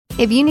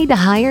If you need to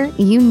hire,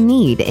 you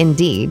need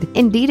Indeed.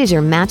 Indeed is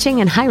your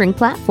matching and hiring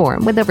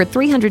platform with over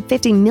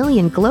 350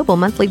 million global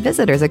monthly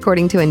visitors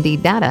according to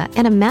Indeed data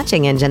and a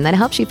matching engine that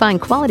helps you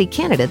find quality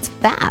candidates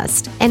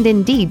fast. And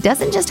Indeed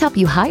doesn't just help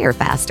you hire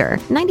faster.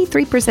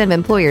 93% of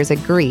employers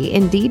agree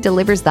Indeed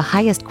delivers the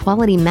highest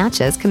quality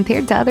matches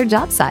compared to other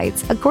job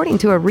sites, according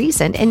to a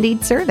recent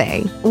Indeed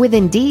survey. With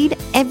Indeed,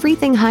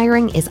 everything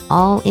hiring is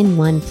all in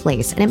one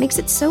place, and it makes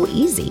it so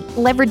easy.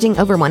 Leveraging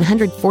over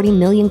 140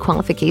 million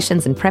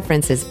qualifications and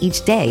preferences each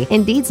day,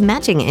 Indeed's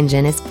matching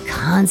engine is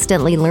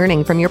constantly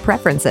learning from your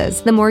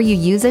preferences. The more you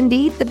use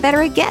Indeed, the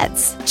better it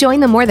gets. Join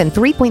the more than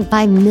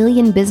 3.5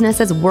 million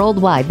businesses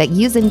worldwide that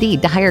use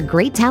Indeed to hire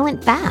great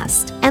talent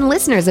fast. And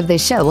listeners of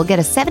this show will get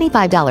a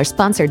 $75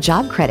 sponsored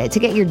job credit to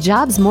get your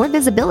jobs more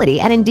visibility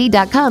at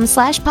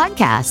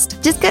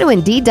Indeed.com/podcast. Just go to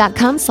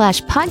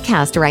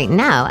Indeed.com/podcast right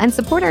now and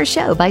support our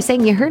show by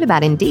saying you heard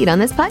about Indeed on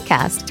this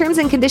podcast. Terms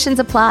and conditions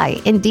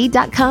apply.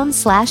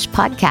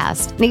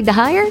 Indeed.com/podcast. Need to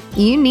hire?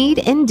 You need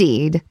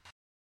Indeed.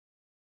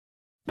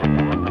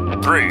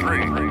 3,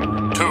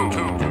 2,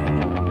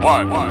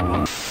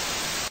 1.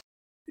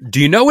 Do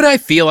you know what I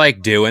feel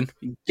like doing?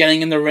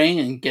 Getting in the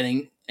ring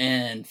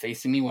and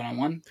facing me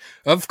one-on-one?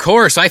 Of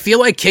course, I feel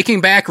like kicking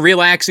back,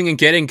 relaxing, and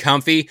getting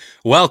comfy.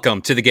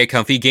 Welcome to the Get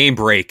Comfy Game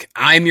Break.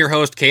 I'm your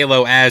host,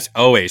 Kalo, as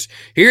always,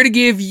 here to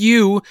give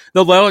you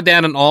the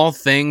lowdown on all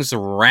things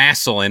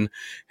wrestling,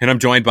 and I'm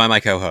joined by my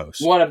co-host.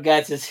 What up,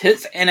 guys? It's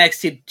his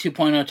NXT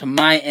 2.0 to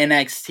my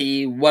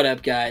NXT. What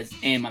up, guys?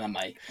 Aim on the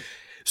mic.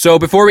 So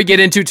before we get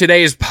into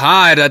today's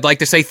pod, I'd like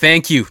to say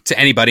thank you to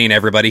anybody and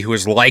everybody who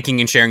is liking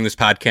and sharing this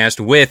podcast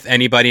with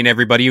anybody and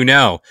everybody you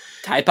know.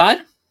 Tide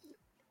Pod?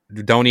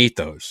 Don't eat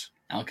those.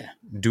 Okay.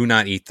 Do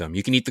not eat them.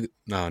 You can eat the...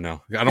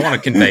 No. I don't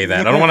want to convey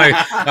that. I don't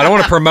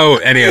want to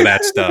promote any of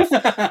that stuff.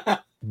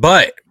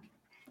 But,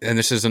 and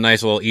this is a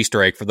nice little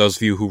Easter egg for those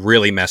of you who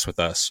really mess with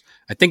us,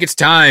 I think it's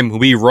time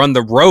we run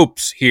the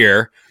ropes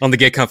here on the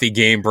Get Comfy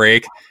Game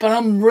Break. But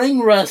I'm ring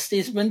rusty.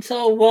 It's been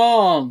so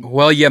long.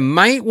 Well, you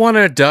might want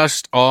to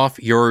dust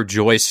off your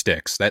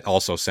joysticks. That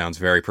also sounds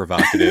very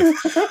provocative.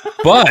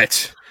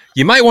 But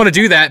you might want to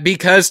do that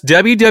because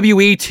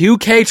WWE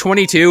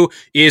 2K22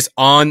 is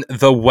on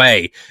the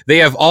way. They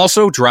have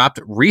also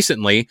dropped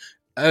recently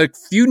a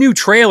few new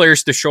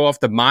trailers to show off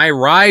the My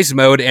Rise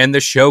mode and the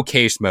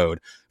Showcase mode.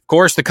 Of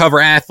course, the cover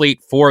athlete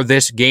for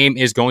this game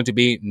is going to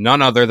be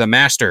none other than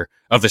Master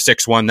of the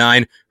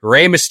 619,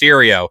 Rey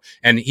Mysterio,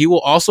 and he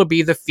will also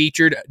be the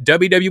featured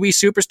WWE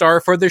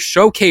superstar for the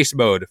Showcase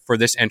mode for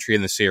this entry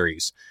in the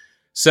series.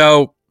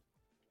 So,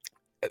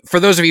 for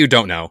those of you who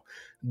don't know,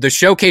 the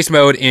Showcase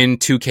mode in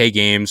 2K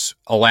games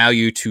allow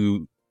you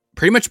to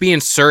pretty much be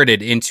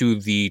inserted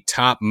into the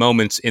top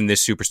moments in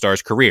this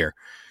superstar's career.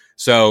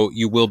 So,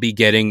 you will be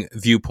getting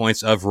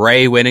viewpoints of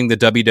Rey winning the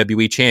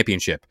WWE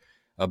Championship,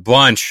 a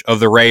bunch of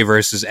the Rey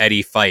versus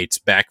Eddie fights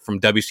back from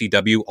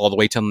WCW all the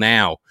way till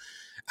now.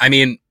 I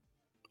mean,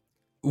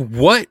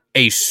 what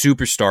a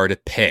superstar to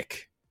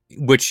pick,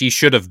 which he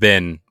should have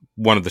been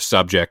one of the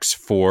subjects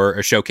for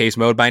a Showcase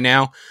mode by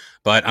now.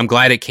 But I'm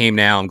glad it came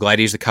now. I'm glad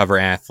he's the cover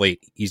athlete.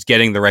 He's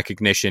getting the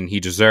recognition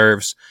he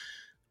deserves.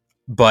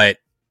 But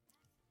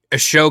a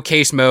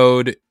Showcase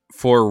mode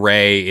for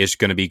Rey is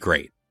going to be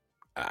great.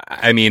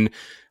 I mean,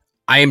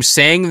 I am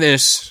saying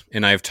this,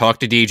 and I've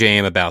talked to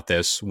DJM about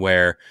this,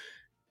 where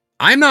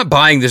I'm not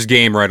buying this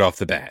game right off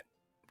the bat.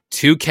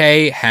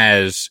 2K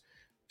has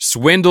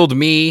swindled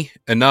me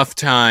enough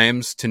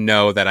times to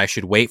know that I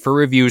should wait for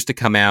reviews to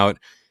come out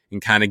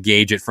and kind of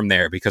gauge it from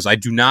there, because I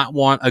do not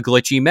want a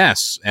glitchy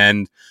mess.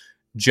 And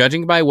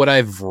judging by what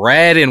I've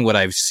read and what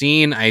I've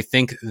seen, I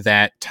think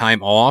that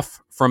time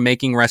off from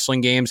making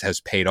wrestling games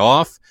has paid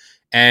off,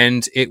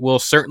 and it will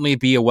certainly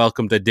be a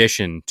welcomed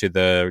addition to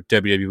the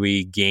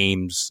WWE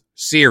games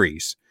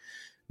series.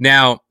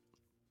 Now,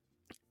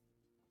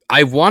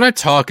 I want to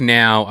talk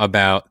now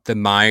about the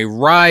My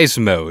Rise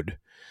mode.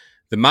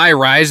 The My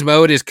Rise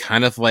mode is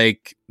kind of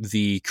like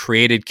the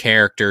created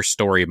character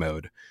story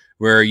mode,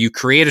 where you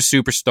create a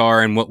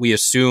superstar and what we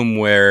assume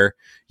where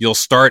you'll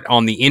start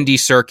on the indie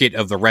circuit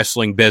of the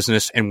wrestling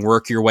business and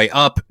work your way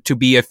up to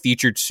be a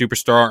featured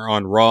superstar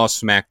on Raw,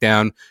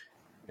 SmackDown,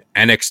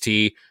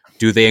 NXT.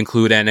 Do they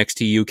include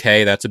NXT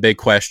UK? That's a big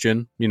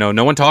question. You know,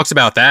 no one talks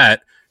about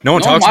that. No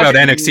one talks about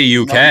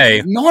NXT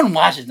UK. No one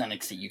watches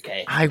NXT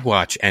UK. I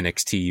watch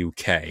NXT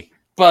UK.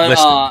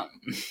 But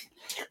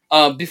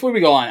before we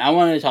go on, I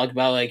wanted to talk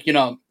about, like, you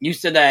know, you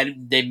said that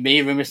they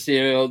made Rey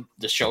Mysterio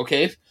the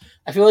Showcase.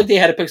 I feel like they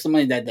had to pick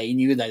somebody that they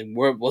knew that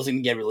wasn't going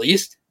to get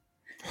released.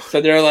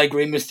 So they're like,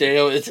 Rey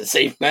Mysterio is a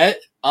safe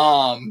bet.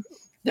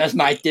 That's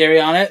my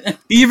theory on it.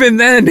 Even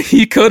then,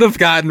 he could have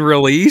gotten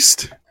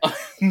released.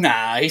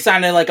 Nah, he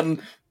signed like a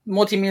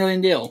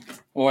multi-million deal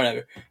or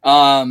whatever.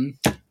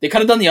 They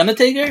could have done the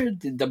Undertaker,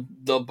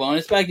 the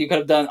bonus pack. You could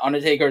have done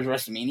Undertaker's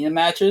WrestleMania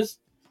matches.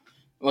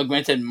 Well,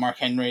 granted, Mark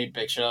Henry,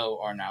 Big Show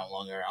are no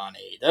longer on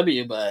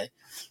AEW, but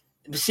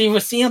see, we're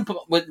seeing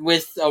with Rey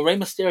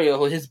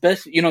Mysterio, his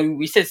best. You know,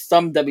 we said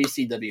some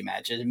WCW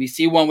matches, and we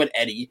see one with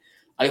Eddie.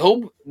 I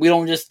hope we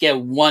don't just get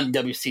one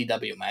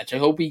WCW match. I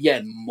hope we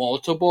get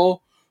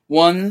multiple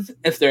ones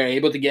if they're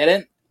able to get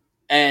it.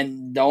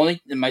 And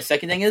my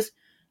second thing is,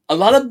 a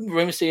lot of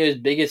Rey Mysterio's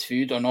biggest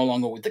feuds are no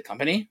longer with the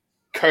company.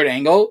 Kurt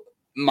Angle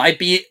might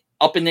be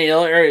up in the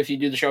air if you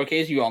do the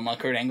showcase. You all know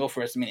Kurt Angle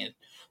for WrestleMania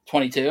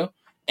 22.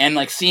 And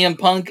like CM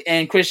Punk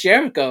and Chris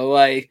Jericho,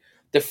 like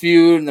the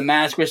feud, the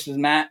Mask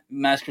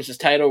versus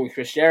title with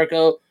Chris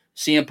Jericho,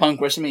 CM Punk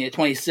WrestleMania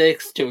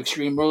 26 to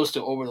Extreme Rules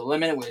to Over the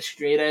Limit with a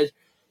straight edge.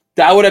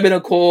 That would have been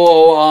a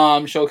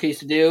cool showcase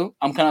to do.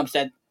 I'm kind of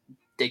upset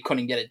they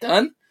couldn't get it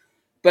done.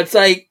 But it's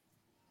like,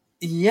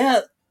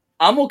 yeah,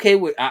 I'm okay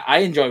with. I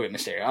enjoy Rey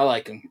Mysterio. I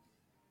like him,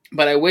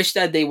 but I wish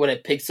that they would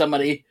have picked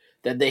somebody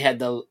that they had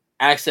the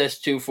access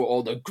to for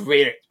all the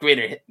great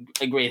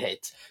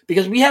hits.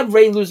 Because we have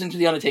Rey losing to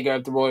the Undertaker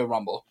at the Royal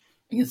Rumble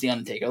against the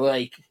Undertaker.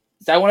 Like,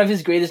 is that one of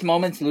his greatest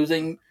moments?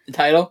 Losing the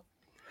title.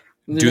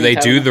 Do they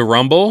do the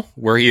Rumble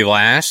where he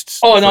lasts?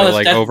 Oh no,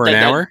 that's over an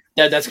hour.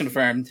 That's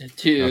confirmed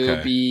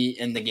to be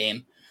in the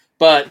game.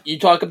 But you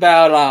talk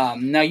about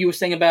now you were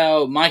saying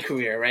about My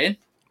Career, right?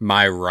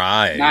 My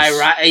Rise.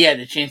 Yeah,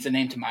 they changed the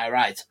name to My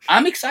Rise.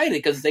 I'm excited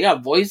because they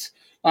got voice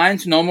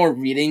lines, no more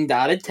reading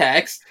dotted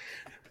text.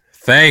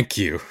 Thank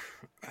you.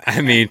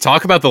 I mean,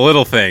 talk about the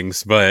little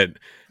things, but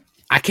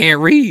I can't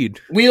read.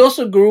 We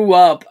also grew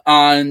up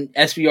on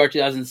SVR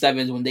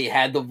 2007 when they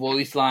had the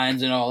voice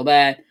lines and all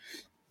that.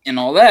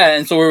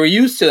 And so we were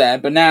used to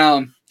that. But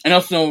now, and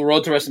also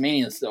Road to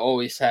WrestleMania, they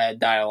always had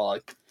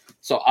dialogue.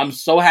 So I'm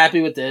so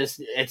happy with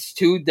this. It's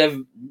two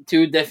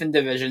different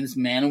divisions,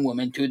 man and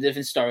woman, two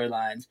different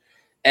storylines.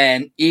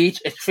 And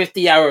it's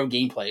 50 hours of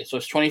gameplay. So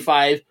it's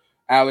 25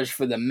 hours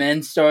for the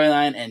men's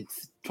storyline and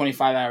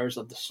 25 hours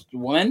of the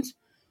women's.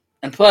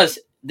 And plus,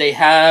 they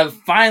have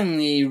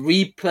finally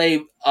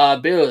replay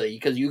ability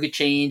because you could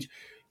change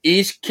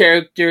each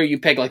character you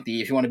pick. Like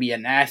if you want to be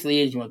an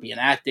athlete, you want to be an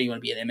actor, you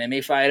want to be an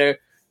MMA fighter,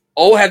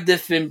 all have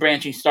different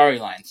branching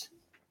storylines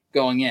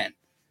going in.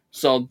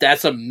 So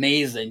that's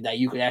amazing that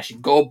you could actually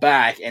go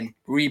back and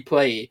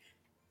replay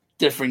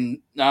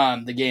different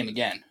the game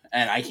again.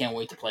 And I can't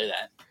wait to play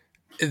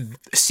that.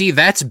 See,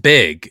 that's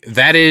big.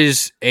 That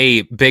is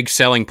a big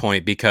selling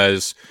point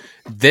because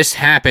this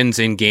happens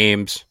in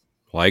games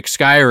like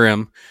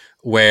Skyrim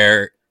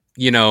where,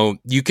 you know,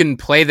 you can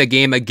play the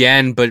game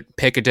again, but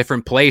pick a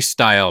different play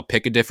style,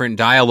 pick a different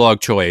dialogue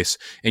choice,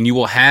 and you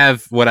will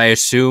have what I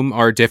assume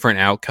are different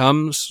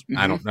outcomes. Mm-hmm.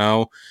 I don't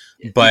know,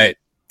 but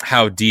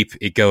how deep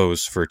it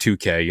goes for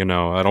 2K, you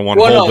know, I don't want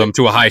to hold them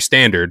to a high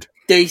standard.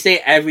 They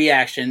say every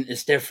action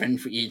is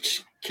different for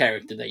each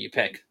character that you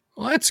pick.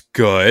 Well, that's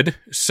good.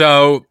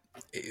 So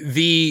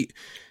the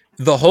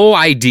whole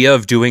idea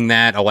of doing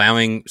that,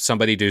 allowing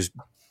somebody to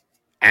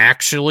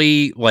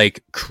actually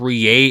like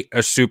create a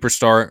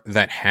superstar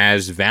that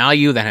has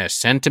value, that has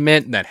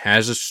sentiment, that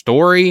has a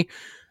story,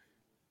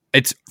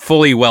 it's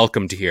fully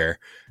welcomed here.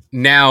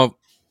 Now,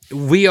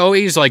 we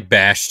always like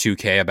bash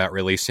 2K about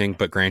releasing,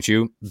 but grant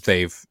you,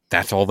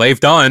 that's all they've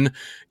done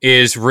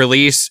is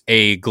release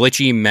a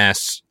glitchy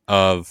mess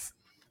of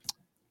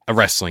a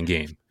wrestling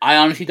game. I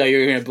honestly thought you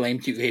were going to blame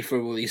 2K for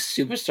release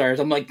superstars.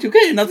 I'm like,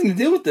 2K had nothing to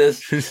do with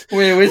this.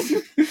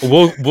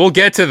 We'll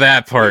get to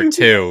that part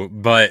too,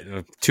 but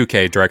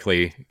 2K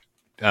directly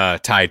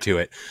tied to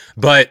it.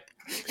 But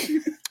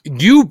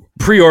you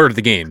pre-ordered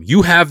the game.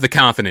 You have the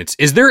confidence.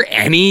 Is there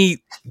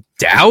any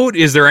doubt?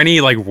 Is there any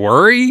like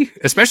worry?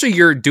 Especially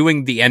you're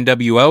doing the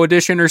NWO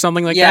edition or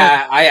something like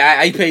that? Yeah,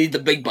 I paid the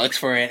big bucks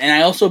for it. And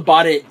I also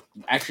bought it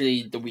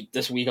actually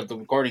this week of the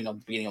recording of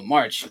the beginning of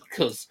March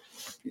because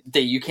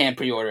you can't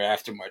pre-order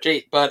after March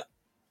 8th. But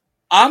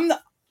I'm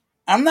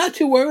not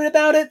too worried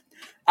about it.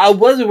 I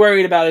was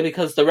worried about it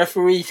because the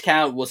referees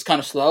count was kind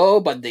of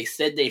slow, but they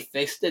said they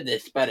fixed it. They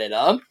sped it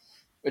up,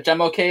 which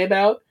I'm okay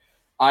about.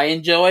 I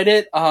enjoyed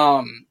it.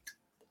 I'm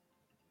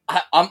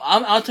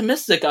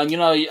optimistic. I'm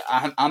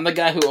the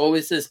guy who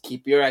always says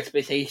keep your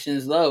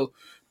expectations low,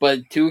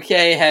 but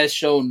 2K has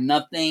shown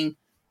nothing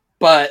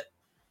but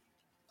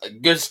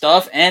good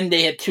stuff, and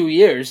they had 2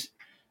 years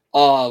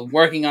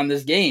working on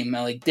this game.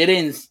 Like they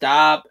didn't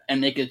stop and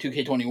make it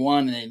 2K21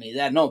 and they made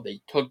that. No,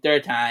 they took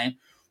their time.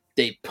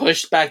 They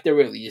pushed back the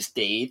release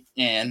date,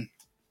 and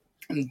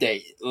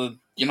they,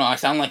 I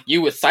sound like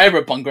you with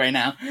Cyberpunk right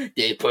now.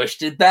 They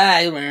pushed it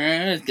back.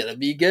 It's gonna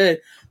be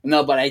good.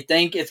 No, but I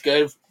think it's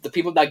good. The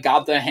people that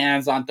got their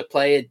hands on to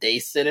play it, they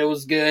said it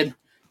was good.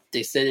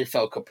 They said it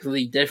felt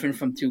completely different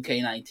from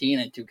 2K19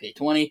 and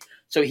 2K20.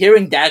 So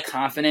hearing that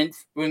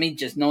confidence for me,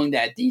 just knowing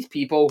that these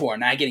people who are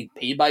not getting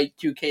paid by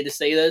 2K to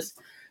say this,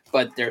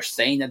 but they're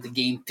saying that the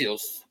game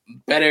feels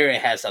better,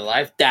 it has a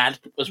life, that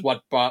was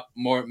what brought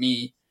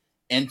me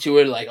into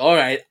it. Like, all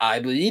right, I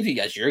believe you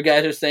guys. Your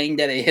guys are saying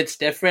that it hits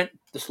different,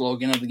 the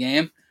slogan of the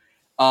game.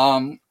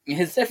 It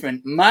hits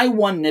different. My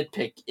one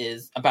nitpick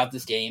is about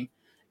this game,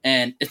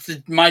 and it's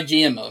my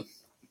GM mode,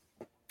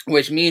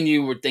 which me and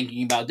you were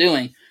thinking about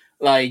doing.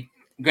 Like,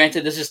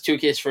 granted, this is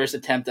 2K's first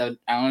attempt at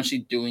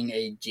honestly doing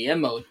a GM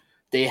mode.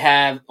 They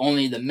have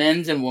only the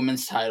men's and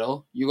women's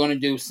title. You're going to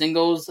do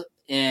singles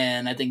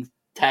and I think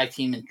tag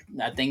team, and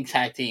I think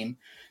tag team,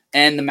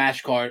 and the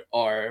match card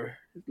are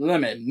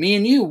limited. Me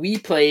and you, we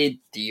played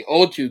the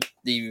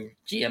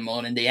GM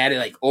mode, and they added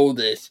like all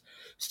this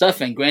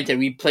stuff. And granted,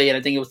 we played.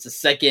 I think it was the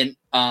second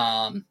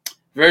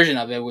version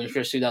of it, which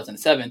was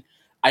 2007.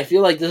 I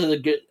feel like this is a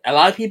good. A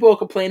lot of people are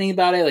complaining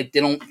about it, like they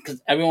don't,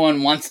 because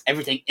everyone wants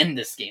everything in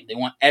this game. They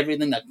want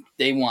everything that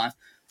they want,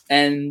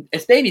 and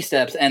it's baby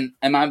steps. And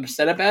am I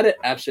upset about it?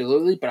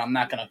 Absolutely, but I'm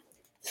not gonna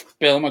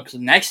spill them because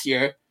next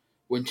year,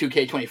 when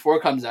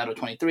 2K24 comes out or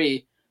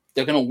 23,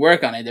 they're gonna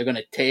work on it. They're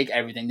gonna take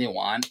everything they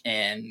want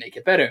and make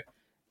it better.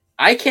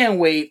 I can't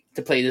wait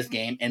to play this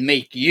game and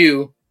make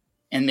you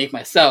and make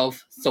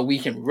myself so we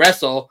can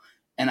wrestle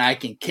and I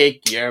can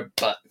kick your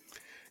butt.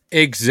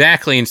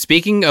 Exactly. And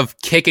speaking of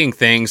kicking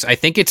things, I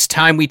think it's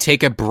time we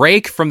take a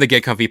break from the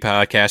Get Comfy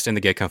podcast and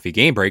the Get Comfy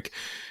Game Break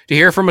to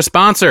hear from a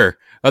sponsor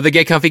of the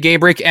Get Comfy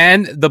Game Break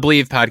and the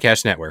Believe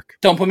Podcast Network.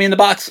 Don't put me in the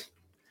box.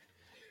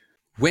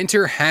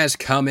 Winter has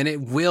come and it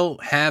will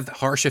have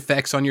harsh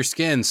effects on your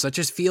skin, such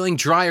as feeling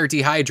dry or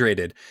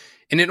dehydrated.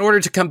 And in order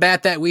to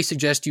combat that, we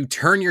suggest you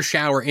turn your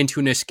shower into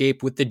an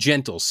escape with the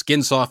gentle,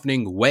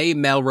 skin-softening Way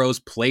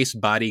Melrose Place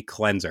Body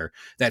Cleanser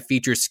that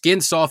features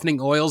skin-softening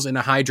oils in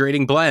a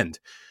hydrating blend.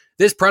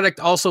 This product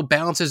also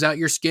balances out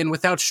your skin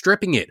without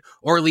stripping it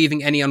or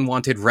leaving any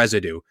unwanted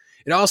residue.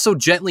 It also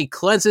gently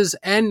cleanses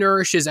and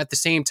nourishes at the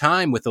same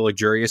time with a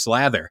luxurious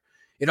lather.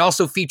 It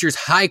also features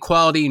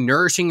high-quality,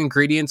 nourishing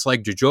ingredients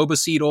like jojoba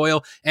seed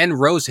oil and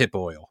rosehip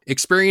oil.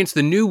 Experience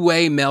the new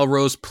Way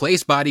Melrose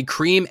Place Body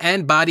Cream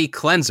and Body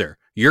Cleanser.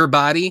 Your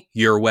body,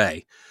 your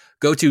way.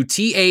 Go to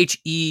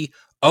THEOUAI.com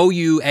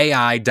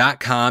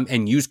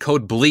and use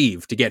code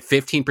BELIEVE to get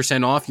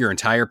 15% off your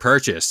entire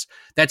purchase.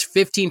 That's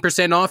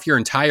 15% off your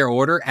entire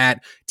order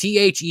at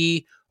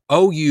THEOUAI.com.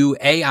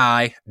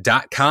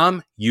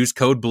 Use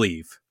code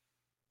BELIEVE.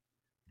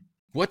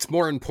 What's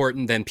more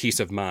important than peace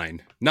of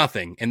mind?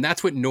 Nothing. And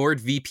that's what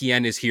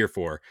NordVPN is here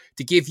for,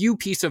 to give you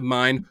peace of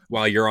mind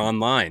while you're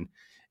online.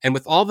 And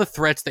with all the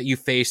threats that you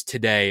face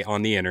today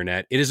on the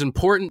internet, it is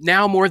important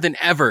now more than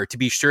ever to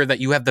be sure that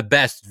you have the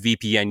best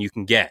VPN you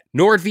can get.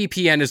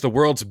 NordVPN is the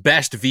world's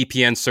best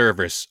VPN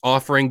service,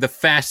 offering the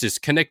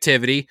fastest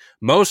connectivity,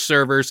 most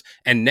servers,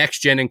 and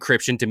next-gen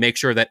encryption to make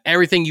sure that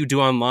everything you do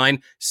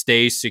online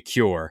stays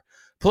secure.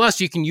 Plus,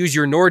 you can use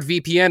your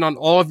NordVPN on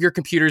all of your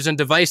computers and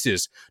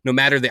devices, no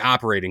matter the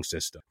operating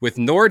system. With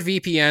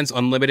NordVPN's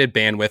unlimited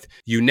bandwidth,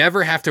 you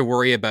never have to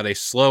worry about a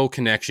slow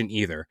connection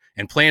either,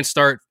 and plans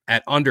start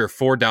at under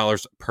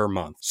 $4 per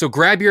month. So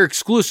grab your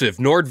exclusive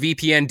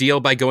NordVPN deal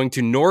by going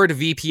to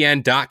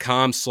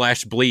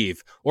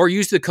nordvpn.com/believe, or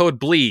use the code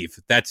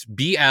BELIEVE, that's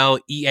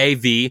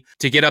BLEAV,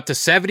 to get up to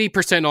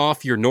 70%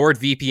 off your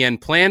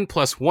NordVPN plan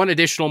plus one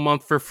additional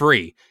month for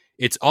free.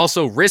 It's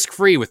also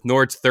risk-free with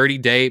Nord's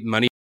 30-day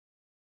money.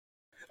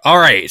 All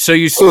right, so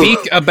you speak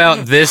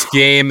about this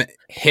game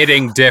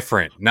hitting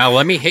different. Now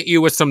let me hit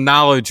you with some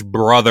knowledge,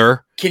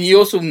 brother. Can you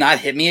also not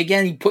hit me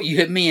again? You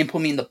hit me and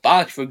put me in the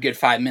box for a good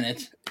 5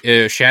 minutes.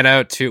 Shout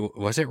out to,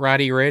 was it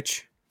Roddy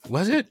Rich?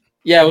 Was it?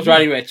 Yeah, it was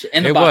Roddy Rich.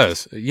 In the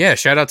box. It was. Yeah,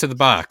 shout out to the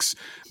box.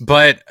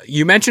 But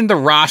you mentioned the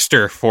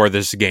roster for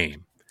this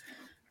game.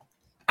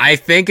 I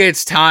think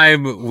it's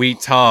time we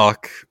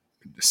talk.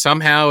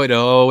 Somehow it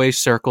always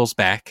circles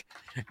back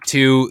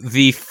to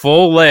the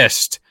full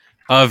list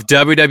of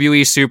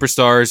WWE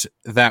superstars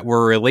that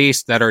were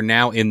released that are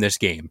now in this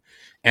game.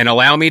 And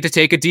allow me to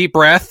take a deep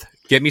breath,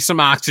 get me some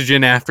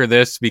oxygen after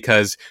this,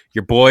 because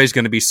your boy's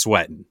going to be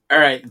sweating. All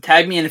right,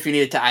 tag me in if you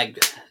need to tag.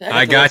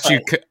 I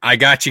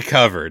got you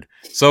covered.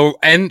 So,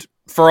 and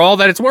for all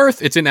that it's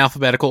worth, it's in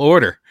alphabetical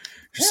order.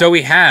 Yeah. So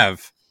we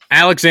have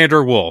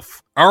Alexander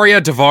Wolf, Arya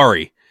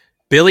Daivari,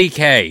 Billy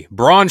Kay,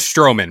 Braun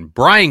Strowman,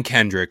 Brian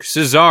Kendrick,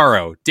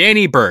 Cesaro,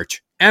 Danny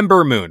Burch,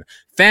 Ember Moon,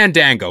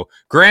 Fandango,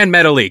 Grand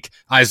Metalik,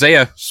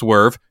 Isaiah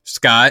Swerve,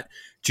 Scott,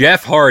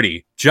 Jeff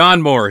Hardy,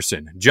 John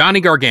Morrison,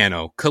 Johnny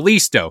Gargano,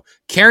 Kalisto,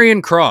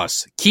 Karrion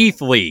Kross,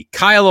 Keith Lee,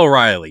 Kyle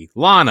O'Reilly,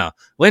 Lana,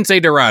 Lindsay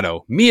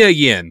Dorado, Mia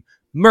Yim,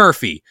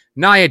 Murphy,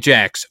 Nia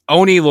Jax,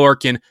 Oni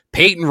Lorcan,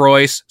 Peyton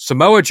Royce,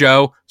 Samoa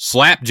Joe,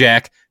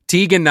 Slapjack,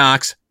 Tegan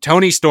Knox,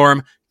 Tony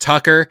Storm,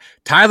 Tucker,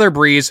 Tyler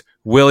Breeze,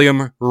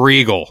 William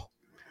Regal.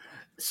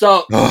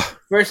 So,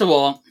 first of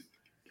all,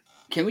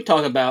 can we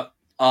talk about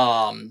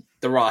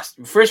the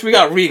roster? First, we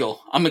got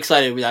Regal. I'm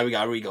excited that we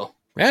got Regal.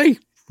 Hey,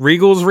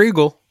 Regal's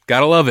Regal.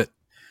 Gotta love it.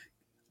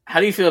 How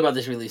do you feel about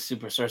this release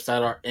superstars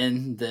that are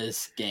in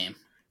this game?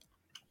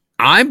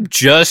 I'm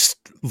just,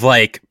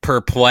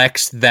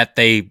 perplexed that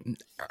they,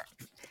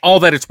 all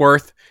that it's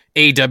worth,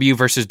 AEW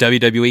versus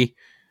WWE,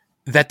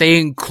 that they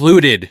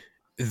included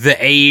the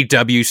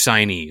AEW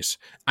signees.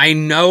 I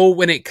know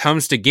when it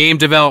comes to game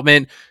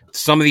development,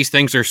 some of these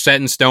things are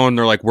set in stone.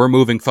 They're like, we're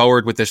moving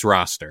forward with this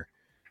roster.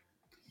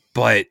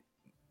 But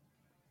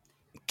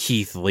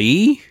Keith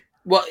Lee?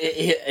 Well,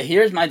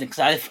 here's my thing.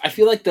 I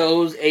feel like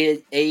those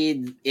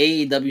AEW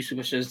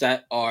superstars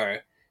that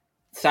are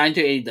signed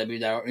to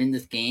AEW that are in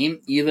this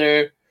game,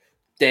 either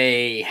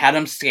they had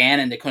him scanned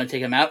and they couldn't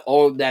take him out,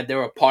 or that they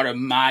were part of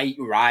my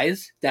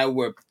rise that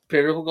were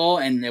critical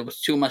and it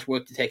was too much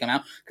work to take him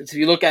out. Because if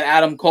you look at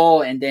Adam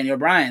Cole and Daniel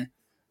Bryan,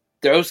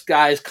 those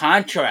guys'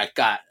 contract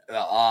got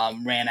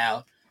ran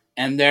out,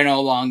 and they're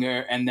no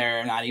longer, and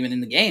they're not even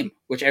in the game,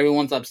 which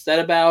everyone's upset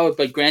about.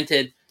 But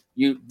granted,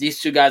 these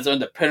two guys are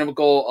the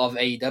pinnacle of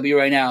AEW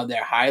right now.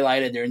 They're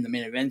highlighted. They're in the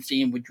main event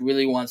scene. Would you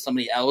really want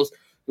somebody else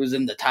who's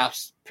in the top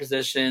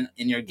position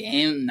in your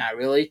game? Not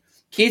really.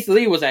 Keith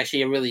Lee was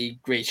actually a really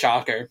great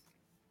shocker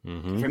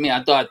for me.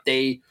 I thought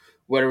they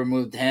would have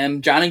removed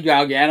him. Johnny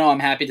Gargano, I'm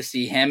happy to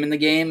see him in the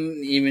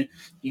game. Even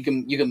you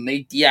can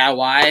make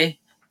DIY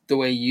the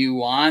way you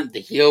want.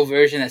 The heel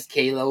version, as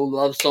Kalo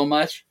loves so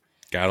much.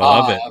 Gotta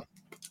love it.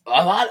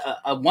 A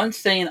lot. One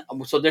saying.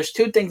 So there's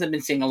two things I've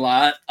been seeing a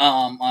lot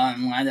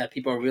online that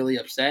people are really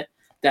upset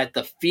that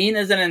the Fiend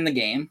isn't in the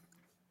game,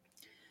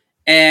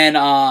 and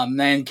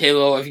then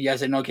Kalo, if you guys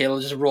didn't know, Kalo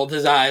just rolled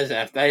his eyes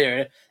after I heard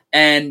it.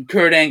 And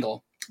Kurt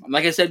Angle.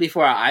 Like I said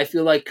before, I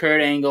feel like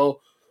Kurt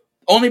Angle,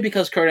 only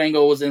because Kurt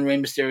Angle was in Rey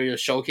Mysterio's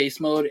showcase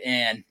mode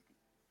and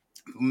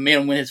made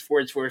him win his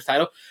first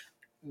title.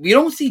 We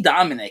don't see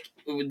Dominic.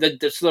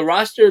 The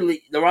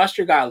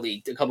roster got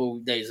leaked a couple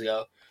of days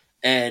ago,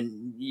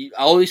 and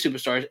all these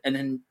superstars. And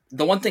then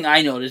the one thing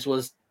I noticed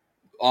was,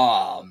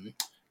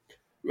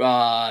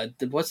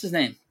 what's his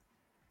name?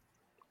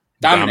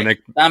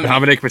 Dominic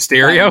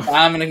Mysterio.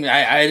 Dominic.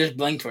 I just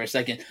blinked for a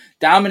second.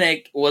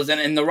 Dominic wasn't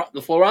in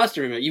the full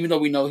roster, even though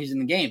we know he's in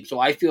the game.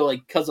 So I feel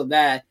like because of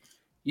that,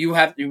 we're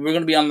going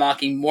to be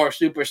unlocking more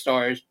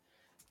superstars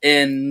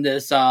in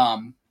this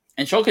and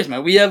showcase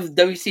match. We have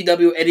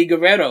WCW Eddie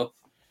Guerrero.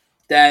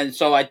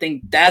 So I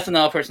think that's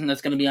another person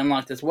that's going to be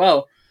unlocked as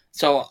well.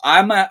 So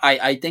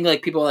I think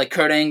like people like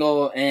Kurt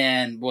Angle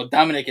and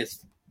Dominic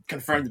is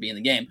confirmed to be in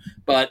the game,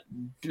 but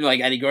like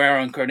Eddie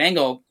Guerrero and Kurt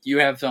Angle, you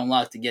have to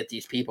unlock to get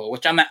these people,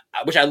 which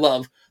I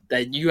love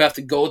that you have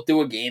to go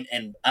through a game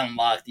and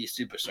unlock these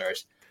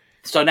superstars.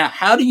 So now,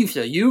 how do you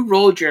feel? You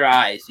rolled your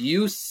eyes.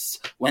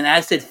 When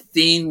I said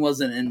Fiend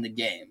wasn't in the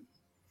game.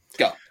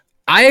 Go.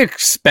 I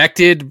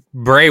expected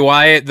Bray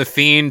Wyatt, the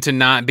Fiend, to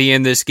not be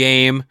in this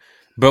game,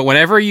 but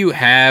whenever you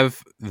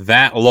have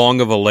that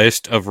long of a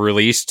list of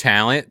released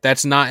talent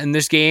that's not in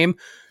this game,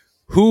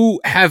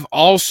 who have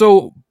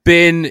also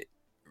been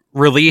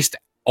released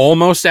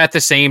almost at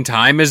the same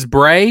time as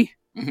Bray.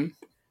 Mm-hmm.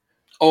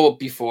 Or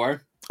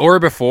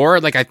before,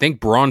 like I think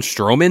Braun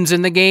Strowman's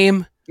in the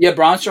game. Yeah,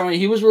 Braun Strowman.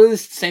 He was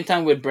released at the same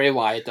time with Bray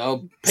Wyatt,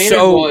 though. Peyton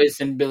Royce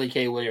and Billy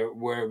Kay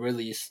were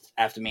released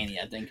after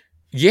Mania, I think.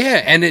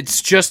 Yeah, and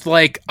it's just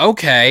like,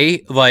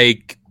 okay,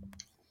 like,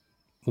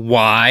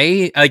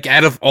 why? Like,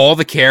 out of all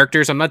the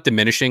characters, I'm not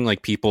diminishing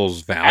like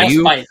people's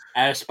value. Out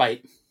of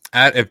spite.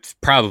 It's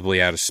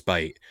probably out of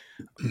spite,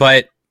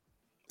 but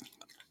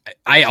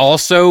I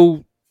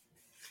also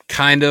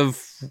kind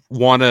of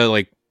want to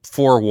like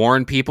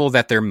forewarn people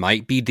that there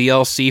might be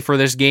DLC for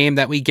this game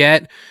that we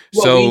get.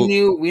 Well, so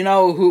we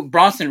know who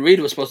Bronson Reed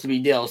was supposed to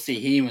be DLC.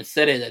 He even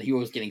said it that he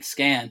was getting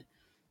scanned.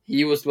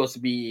 He was supposed to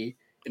be.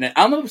 And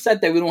I'm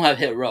upset that we don't have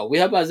Hit Row. We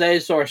have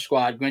Isaiah Source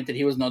Squad. Granted,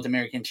 he was North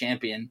American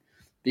champion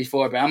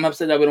before, but I'm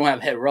upset that we don't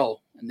have Hit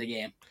Row in the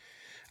game.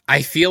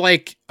 I feel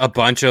like a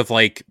bunch of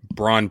like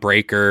Braun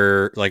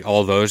Breaker, like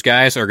all those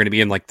guys are going to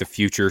be in like the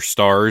Future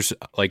Stars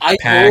like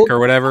pack or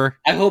whatever.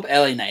 I hope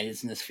LA Knight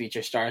is in this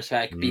Future Stars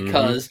pack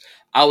because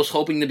I was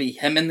hoping to be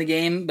him in the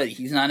game, but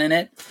he's not in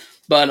it.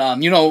 But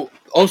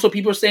also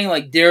people are saying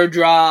like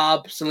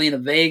Deirdre, Selena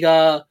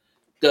Vega,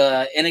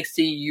 the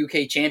NXT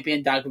UK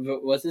champion,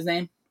 what's his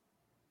name?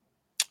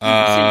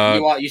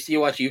 You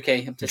watch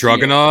UK.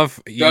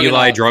 Dragunov,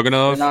 Eli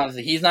Dragunov.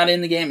 He's not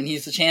in the game, and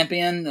he's the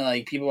champion.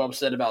 Like people are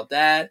upset about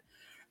that.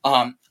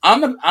 I'm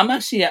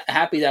actually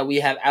happy that we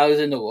have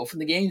Alexander Wolf in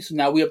the game. So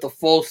now we have the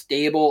full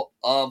stable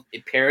of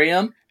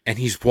Imperium, and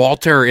he's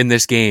Walter in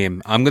this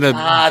game.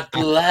 God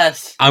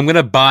bless. I'm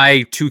gonna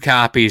buy 2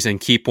 copies and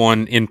keep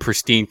one in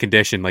pristine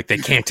condition. Like they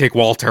can't take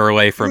Walter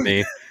away from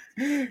me.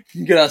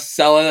 You're gonna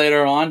sell it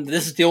later on.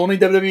 This is the only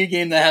WWE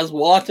game that has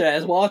Walter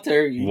as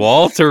Walter.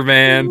 Walter,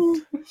 man.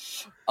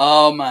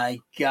 Oh my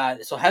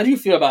god! So how do you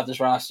feel about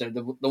this roster?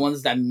 The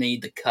ones that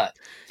made the cut.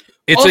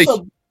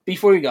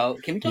 Before we go,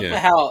 can we talk about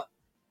how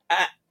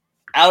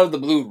out of the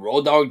blue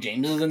Road Dogg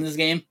James is in this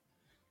game?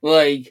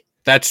 Like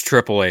that's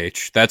Triple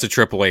H. That's a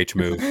Triple H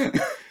move.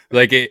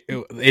 Like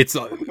it's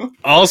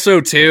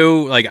also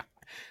too like.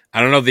 I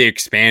don't know the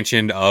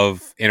expansion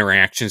of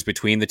interactions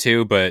between the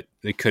two, but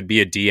it could be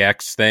a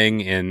DX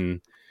thing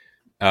in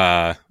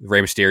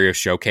Rey Mysterio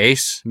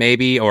showcase,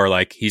 maybe, or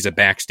like he's a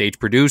backstage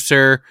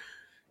producer.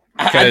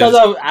 I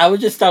thought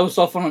that was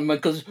so funny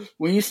because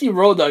when you see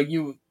Road Dogg,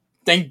 you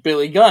think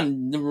Billy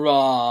Gunn,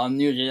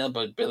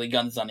 but Billy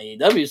Gunn's on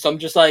AEW, so I'm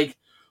just like,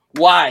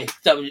 why?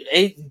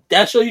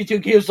 That shows you 2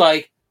 kids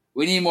like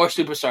we need more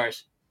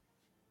superstars.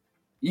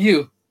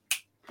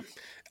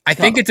 I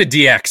think it's a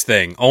DX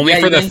thing, only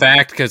for the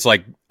fact because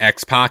like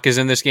X-Pac is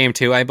in this game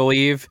too, I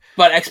believe.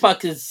 But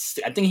X-Pac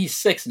I think he's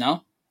 6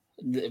 now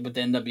with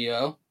the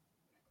NWO.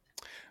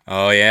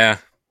 Oh yeah.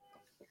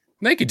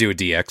 They could do a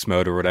DX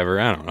mode or whatever.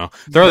 I don't know.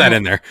 Throw that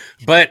in there.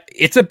 But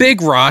it's a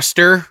big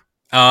roster.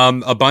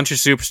 A bunch of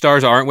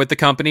superstars aren't with the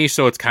company,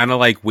 so it's kind of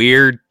like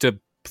weird to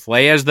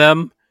play as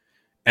them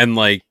and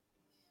like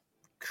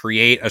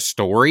create a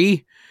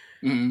story.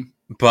 Mm-hmm.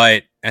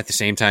 But at the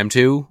same time,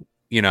 too,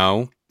 you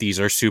know, these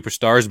are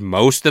superstars.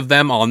 Most of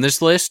them on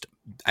this list,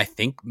 I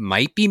think,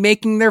 might be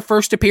making their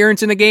first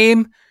appearance in a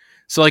game.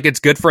 So, like, it's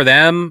good for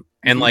them.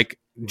 And, like,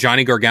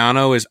 Johnny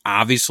Gargano is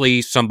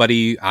obviously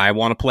somebody I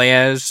want to play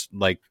as,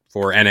 like,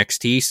 for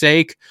NXT's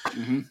sake.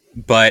 Mm-hmm.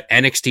 But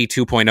NXT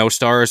 2.0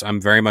 stars,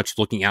 I'm very much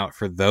looking out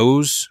for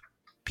those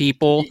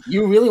people.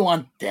 You really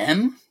want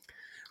them?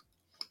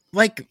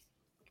 Like,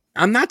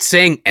 I'm not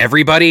saying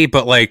everybody,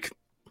 but, like,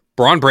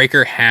 Braun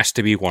Breaker has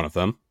to be one of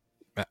them.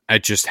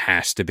 It just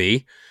has to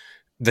be.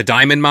 The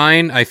Diamond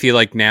Mine, I feel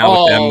like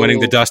now with them winning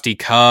the Dusty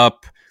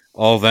Cup,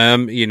 all of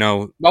them, you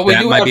know,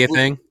 that might be a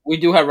thing. We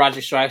do have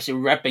Roger Strikes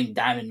repping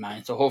Diamond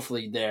Mine, so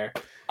hopefully there.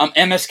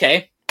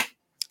 MSK.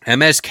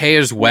 MSK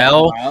as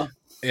well.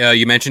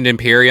 You mentioned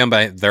Imperium,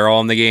 but they're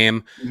all in the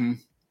game. Mm-hmm.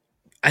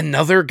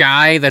 Another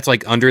guy that's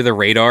like under the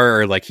radar,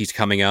 or like he's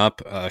coming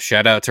up.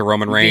 Shout out to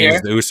Roman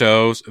Reigns, the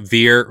Usos,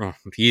 Veer.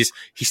 He's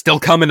still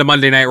coming to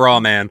Monday Night Raw,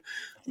 man.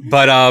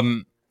 But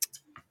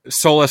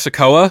Solo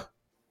Sikoa.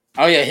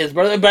 Oh yeah, his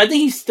brother. But I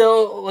think he's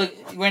still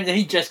like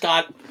he just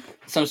got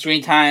some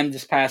screen time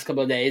this past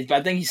couple of days. But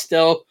I think he's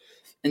still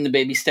in the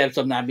baby steps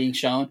of not being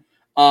shown.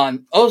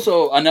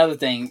 Also, another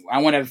thing I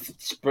want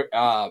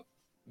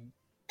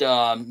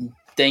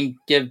to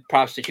give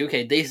props to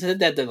 2K. They said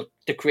that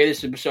the creative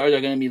superstars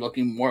are going to be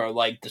looking more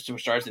like the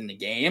superstars in the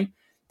game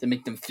to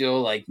make them feel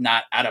like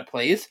not out of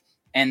place.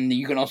 And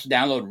you can also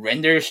download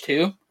renders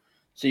too.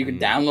 So you can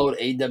download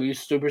AEW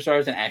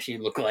superstars and actually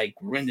look like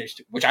renders,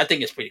 which I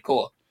think is pretty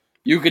cool.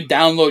 You could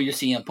download your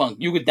CM Punk.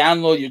 You could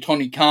download your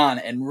Tony Khan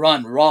and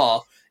run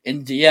Raw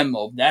in DM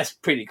mode. That's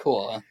pretty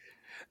cool. Huh?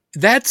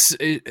 That's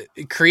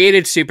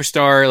created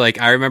superstar.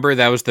 Like, I remember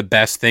that was the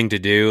best thing to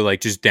do.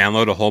 Like, just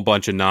download a whole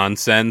bunch of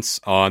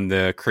nonsense on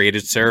the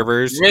created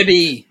servers.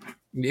 Ribby.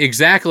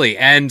 Exactly.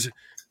 And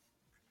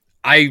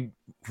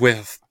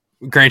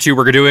grant you,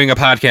 we're doing a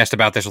podcast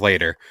about this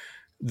later.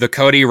 The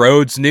Cody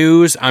Rhodes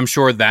news, I'm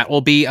sure that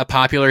will be a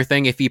popular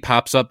thing if he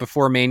pops up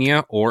before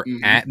Mania or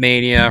at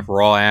Mania,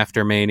 Raw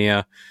after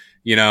Mania.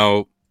 You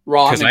know,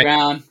 Raw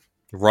Underground.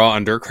 Raw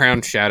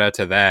Underground, shout out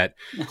to that.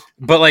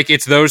 But like,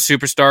 it's those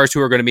superstars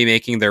who are going to be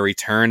making their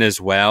return as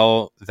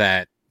well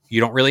that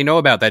you don't really know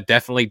about, that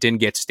definitely didn't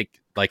get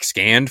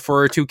scanned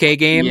for a 2K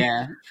game.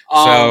 Yeah.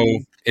 So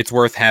it's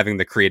worth having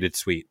the created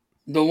suite.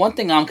 The one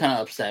thing I'm kind of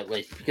upset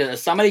with,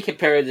 because somebody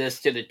compared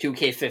this to the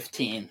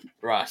 2K15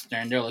 roster,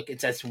 and they're like,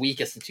 it's as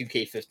weak as the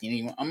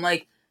 2K15. I'm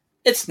like,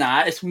 it's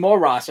not. It's more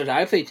rosters.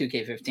 I played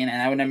 2K15,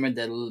 and I remember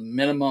the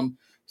minimum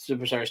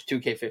superstars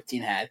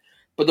 2K15 had.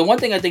 But the one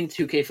thing I think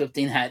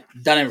 2K15 had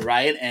done it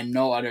right, and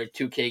no other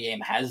 2K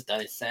game has done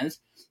it since,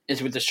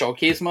 is with the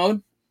showcase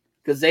mode.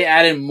 Because they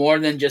added more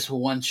than just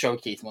one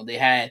showcase mode. They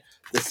had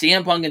the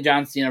CM Punk and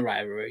John Cena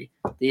rivalry.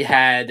 They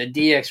had the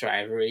DX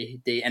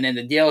rivalry. And then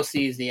the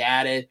DLCs, they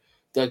added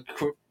the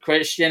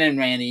Christian and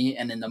Randy,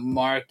 and then the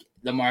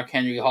Mark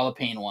Henry Hall of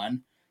Pain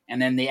one.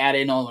 And then they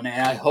added Nolan.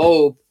 And I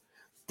hope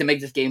to make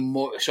this game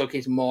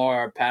showcase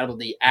more palatable,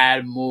 they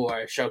add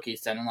more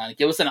showcase down the line.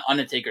 Give us an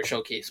Undertaker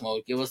showcase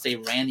mode. Give us a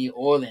Randy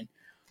Orton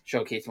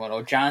showcase mode,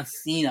 or John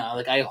Cena.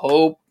 Like, I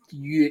hope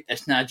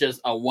it's not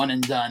just a one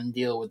and done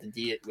deal with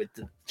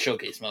the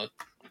showcase mode.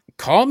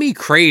 Call me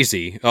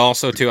crazy.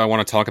 Also, too, I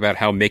want to talk about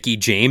how Mickie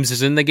James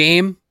is in the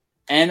game,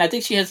 and I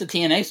think she has the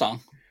TNA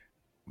song.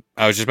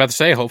 I was just about to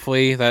say,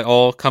 hopefully that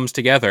all comes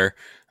together.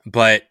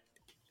 But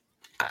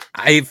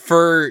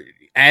for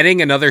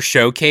adding another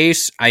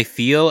showcase, I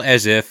feel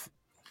as if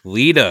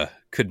Lita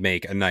could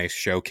make a nice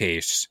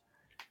showcase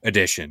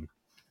addition.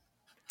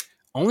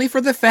 Only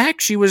for the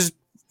fact she was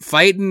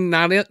fighting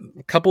not a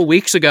couple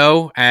weeks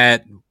ago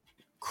at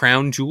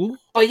Crown Jewel.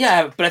 Oh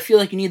yeah, but I feel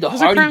like you need the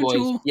Hardy Boys.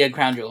 Jewel? Yeah,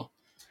 Crown Jewel.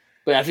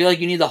 But I feel like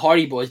you need the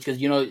Hardy Boys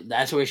because, you know,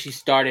 that's where she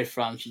started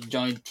from. She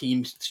joined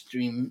Team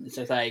Stream. It's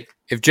just like,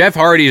 if Jeff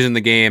Hardy's in the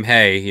game,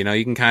 hey, you know,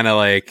 you can kind of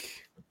like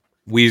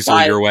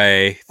weasel your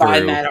way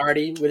through. Matt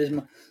Hardy with his.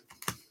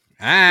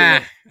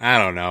 I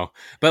don't know,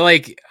 but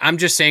like, I'm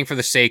just saying for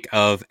the sake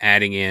of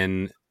adding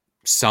in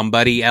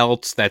somebody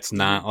else that's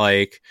not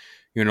like,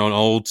 you know, an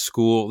old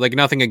school, like,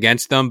 nothing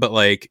against them, but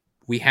like,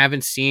 we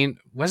haven't seen.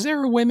 Was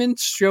there a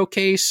women's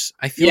showcase?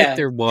 I feel like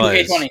there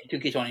was.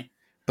 2K20.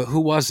 But who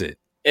was it?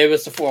 It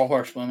was the 4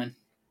 Horsewomen.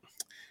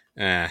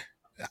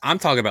 I'm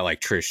talking about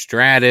like Trish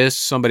Stratus,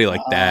 somebody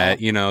like that,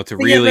 you know, to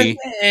really.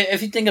 Yeah,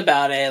 if you think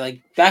about it,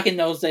 like, back in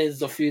those days,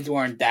 the feuds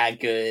weren't that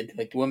good.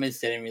 Like, the women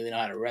didn't really know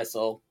how to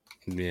wrestle.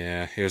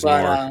 Yeah, it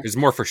was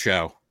more for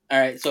show. All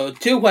right, so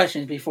 2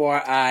 questions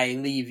before I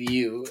leave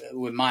you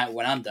with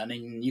when I'm done,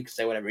 and you can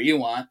say whatever you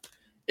want.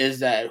 Is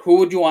that, who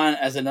would you want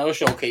as another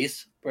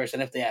showcase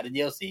person if they had a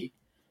DLC?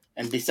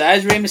 And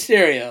besides Rey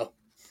Mysterio,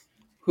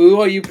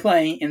 who are you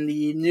playing in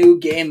the new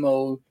game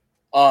mode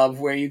of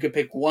where you could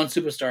pick one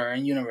superstar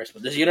in universe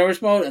mode? There's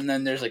universe mode, and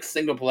then there's like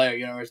single player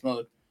universe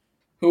mode.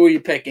 Who are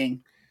you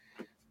picking?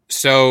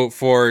 So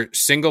for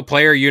single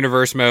player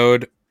universe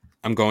mode,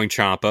 I'm going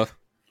Ciampa.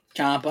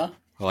 Ciampa.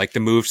 I like the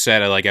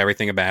moveset. I like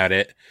everything about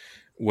it.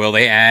 Will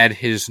they add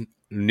his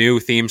new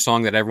theme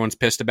song that everyone's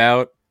pissed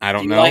about? I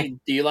don't know.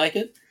 Do you like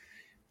it?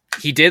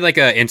 He did like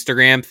a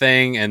Instagram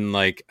thing, and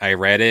like I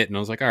read it, and I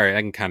was like, all right,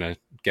 I can kind of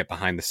get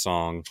behind the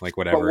song, like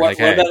whatever.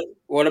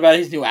 What about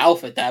his new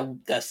outfit?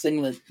 That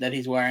singlet that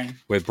he's wearing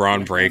with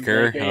Braun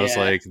Breaker. I was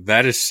like,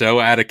 that is so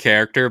out of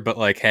character, but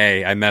like,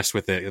 hey, I messed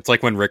with it. It's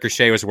like when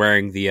Ricochet was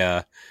wearing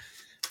the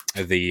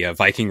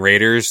Viking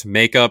Raiders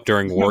makeup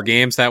during War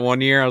Games that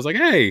one year. I was like,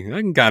 hey, I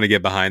can kind of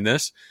get behind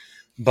this.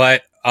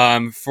 But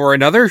for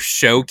another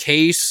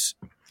showcase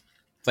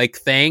like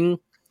thing,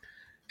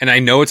 and I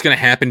know it's going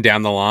to happen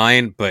down the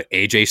line, but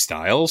AJ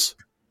Styles.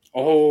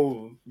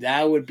 Oh,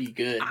 that would be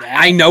good.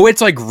 I know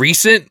it's like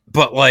recent,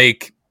 but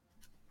like,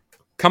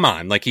 come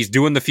on. Like, he's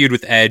doing the feud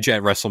with Edge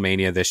at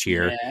WrestleMania this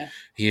year. Yeah.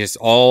 He has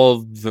all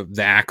the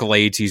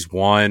accolades he's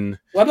won.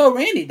 What about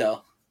Randy,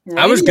 though?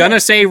 I was going to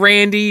say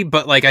Randy,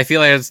 but like, I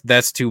feel like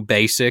that's too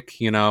basic,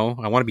 you know?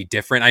 I want to be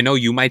different. I know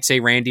you might say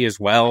Randy as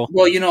well.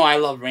 Well, you know I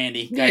love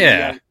Randy.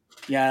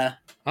 Yeah.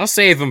 I'll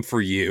save him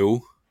for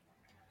you.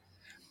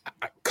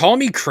 Call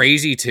me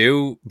crazy,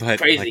 too, but...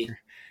 Crazy. Like,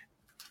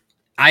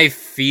 I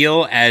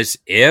feel as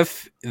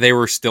if they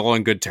were still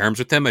on good terms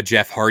with him. A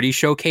Jeff Hardy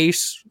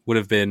showcase would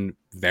have been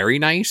very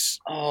nice.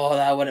 Oh,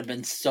 that would have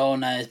been so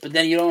nice. But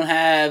then you don't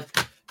have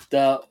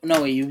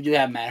you do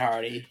have Matt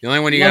Hardy. The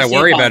only one you got to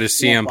worry about is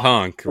CM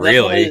Punk,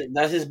 really.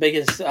 That's his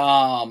biggest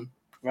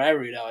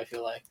rivalry, though, I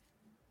feel like.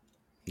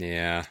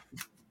 Yeah.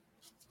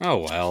 Oh,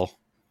 well.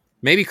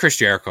 Maybe Chris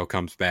Jericho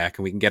comes back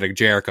and we can get a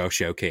Jericho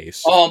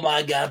showcase. Oh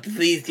my God!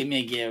 Please give me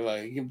a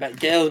giveaway.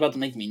 Gail's about to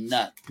make me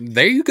nut.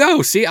 There you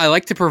go. See, I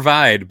like to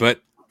provide, but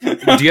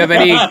do you have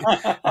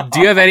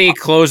any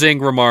closing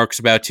remarks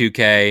about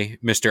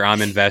 2K, Mr.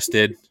 I'm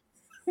invested?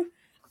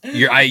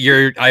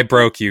 I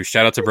broke you.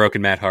 Shout out to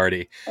Broken Matt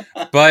Hardy.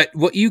 But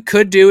what you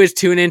could do is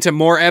tune into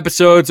more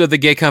episodes of the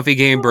Get Comfy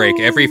Game Break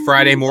every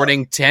Friday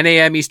morning, 10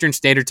 a.m. Eastern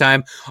Standard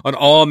Time on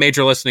all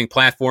major listening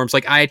platforms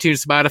like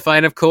iTunes, Spotify,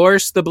 and of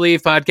course, the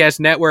Believe Podcast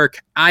Network.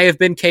 I have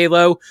been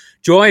Kalo,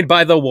 joined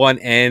by the one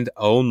and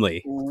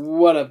only.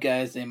 What up,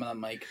 guys? Name on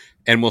Mike.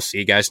 And we'll see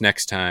you guys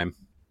next time.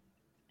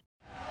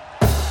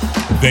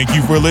 Thank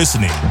you for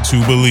listening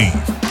to Believe.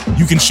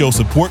 You can show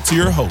support to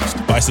your host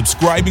by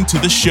subscribing to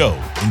the show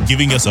and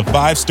giving us a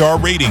 5-star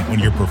rating on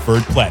your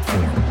preferred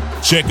platform.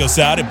 Check us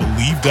out at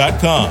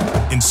Believe.com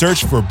and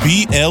search for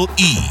BLEAV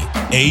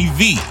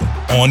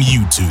on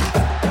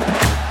YouTube.